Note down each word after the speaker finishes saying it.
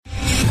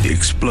The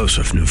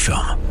explosive new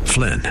film,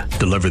 Flynn,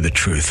 Deliver the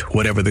Truth,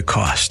 Whatever the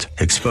Cost,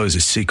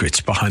 exposes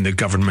secrets behind the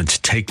government's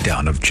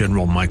takedown of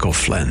General Michael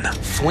Flynn.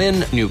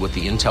 Flynn knew what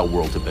the intel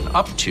world had been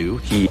up to.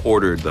 He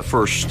ordered the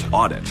first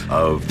audit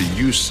of the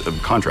use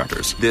of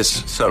contractors.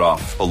 This set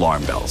off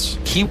alarm bells.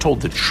 He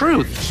told the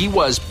truth. He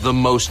was the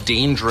most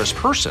dangerous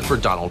person for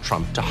Donald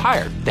Trump to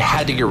hire. They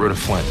had to get rid of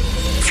Flynn.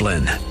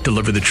 Flynn,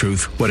 Deliver the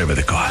Truth, Whatever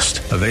the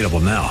Cost. Available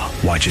now.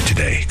 Watch it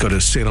today. Go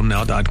to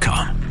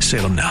salemnow.com.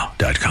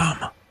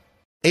 salemnow.com.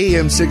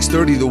 AM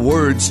 630 The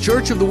Word's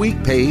Church of the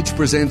Week page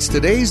presents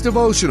today's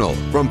devotional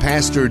from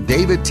Pastor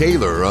David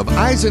Taylor of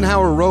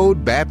Eisenhauer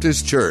Road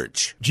Baptist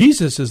Church.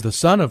 Jesus is the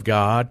Son of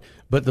God,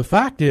 but the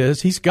fact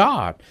is he's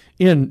God.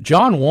 In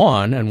John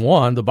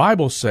 1:1, the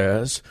Bible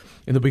says,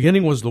 in the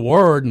beginning was the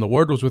Word, and the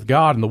Word was with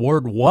God, and the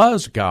Word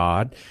was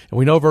God. And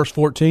we know verse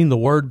 14, the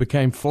Word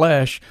became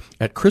flesh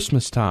at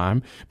Christmas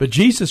time. But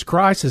Jesus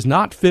Christ is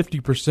not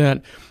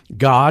 50%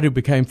 God who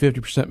became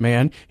 50%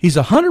 man. He's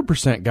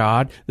 100%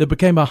 God that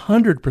became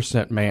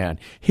 100% man.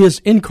 His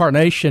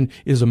incarnation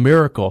is a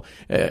miracle.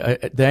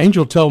 The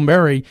angel told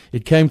Mary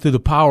it came through the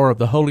power of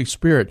the Holy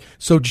Spirit.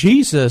 So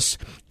Jesus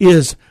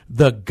is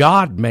the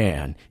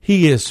God-man.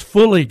 He is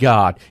fully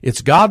God.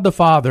 It's God the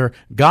Father,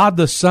 God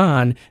the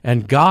Son,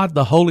 and God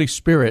the Holy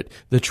Spirit.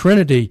 The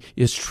Trinity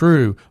is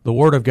true. The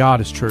Word of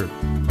God is true.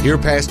 Hear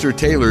Pastor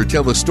Taylor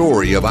tell the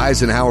story of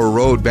Eisenhauer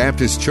Road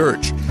Baptist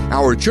Church,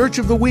 our Church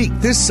of the Week,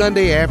 this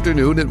Sunday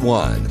afternoon at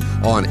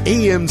 1 on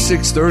AM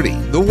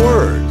 630, The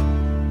Word.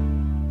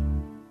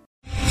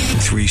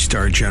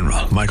 3-star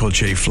General Michael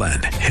J.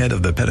 Flynn, head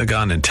of the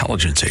Pentagon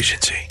Intelligence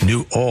Agency,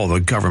 knew all the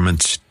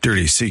government's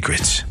dirty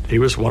secrets. He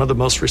was one of the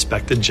most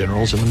respected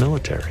generals in the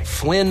military.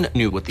 Flynn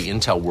knew what the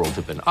intel world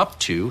had been up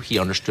to. He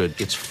understood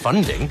its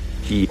funding.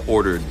 He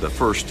ordered the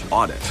first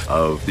audit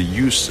of the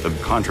use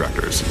of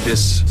contractors.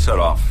 This set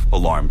off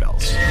alarm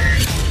bells.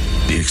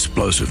 The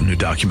explosive new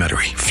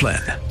documentary,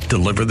 Flynn,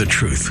 Deliver the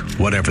Truth,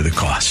 Whatever the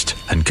Cost,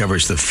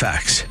 uncovers the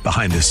facts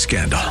behind this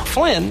scandal.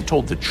 Flynn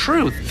told the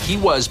truth. He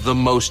was the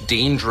most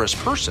dangerous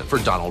person for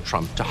Donald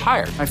Trump to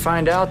hire. I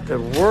find out the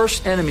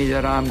worst enemy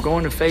that I'm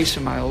going to face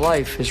in my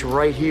life is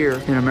right here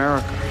in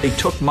America. They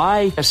took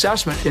my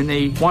assessment and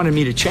they wanted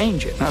me to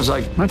change it. And I was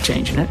like, I'm not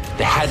changing it.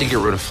 They had to get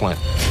rid of Flynn.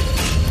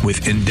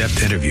 With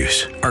in-depth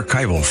interviews,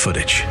 archival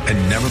footage,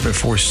 and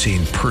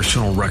never-before-seen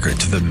personal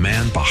records of the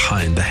man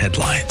behind the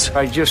headlines.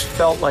 I just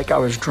felt like I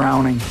was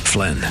drowning.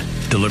 Flynn,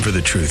 Deliver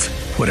the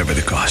Truth, Whatever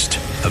the Cost.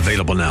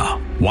 Available now.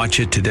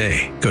 Watch it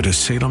today. Go to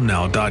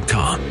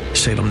salemnow.com.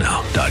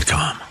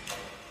 salemnow.com.